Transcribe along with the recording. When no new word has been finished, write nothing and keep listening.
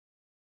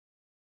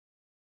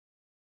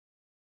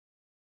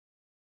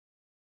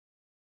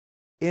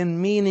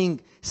in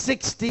meaning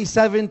 60,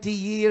 70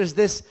 years.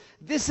 This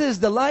is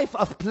the life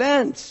of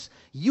plants.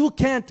 You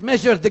can't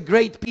measure the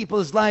great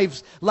people's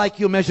lives like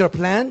you measure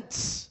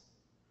plants.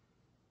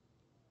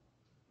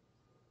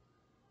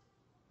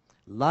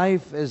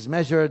 Life is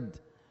measured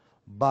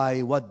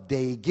by what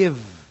they give,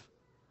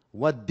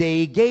 what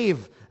they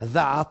gave,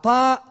 the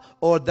ata,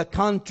 or the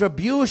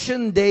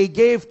contribution they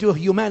gave to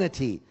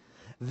humanity.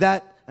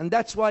 And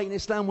that's why in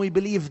Islam we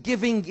believe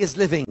giving is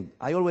living.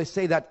 I always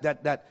say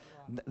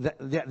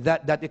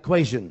that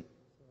equation.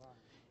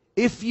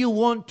 If you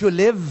want to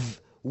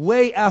live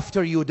way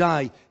after you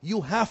die,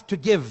 you have to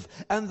give.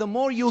 And the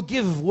more you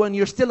give when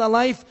you're still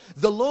alive,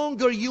 the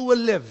longer you will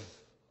live.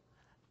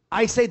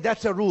 I say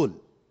that's a rule.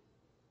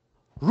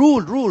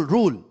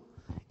 Rule.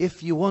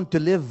 If you want to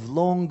live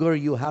longer,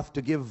 you have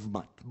to give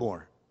much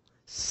more.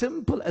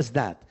 Simple as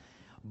that.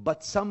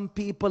 But some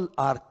people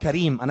are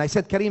kareem. And I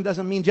said kareem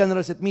doesn't mean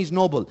generous, it means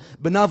noble,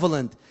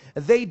 benevolent.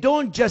 They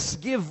don't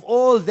just give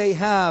all they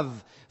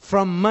have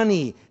from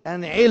money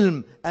and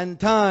ilm and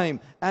time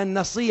and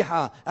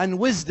nasiha and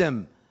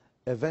wisdom.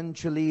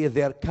 Eventually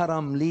their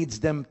karam leads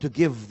them to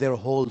give their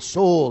whole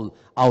soul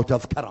out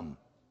of karam.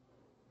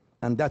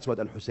 And that's what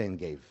Al-Husayn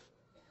gave.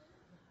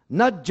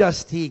 Not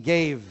just he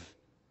gave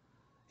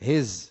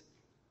his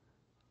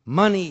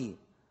money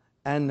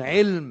and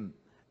ilm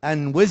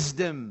and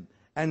wisdom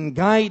and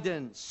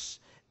guidance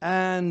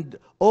and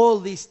all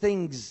these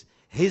things.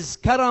 His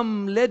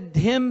karam led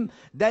him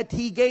that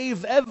he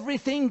gave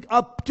everything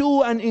up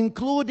to and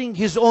including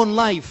his own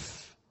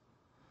life.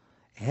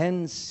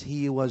 Hence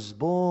he was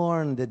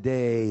born the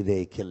day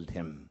they killed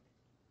him.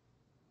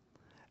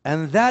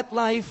 And that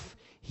life,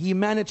 he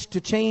managed to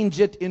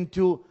change it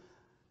into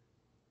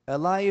a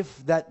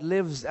life that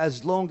lives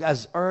as long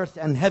as earth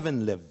and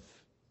heaven live.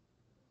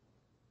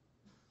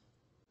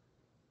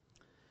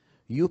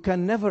 You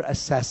can never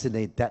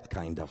assassinate that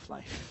kind of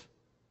life.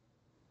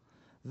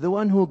 The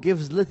one who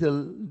gives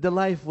little, the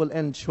life will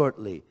end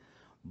shortly.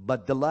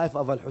 But the life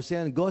of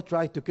Al-Husayn, go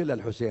try to kill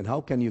Al-Husayn.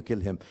 How can you kill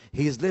him?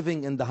 He is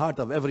living in the heart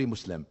of every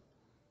Muslim.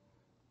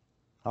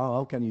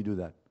 How can you do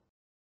that?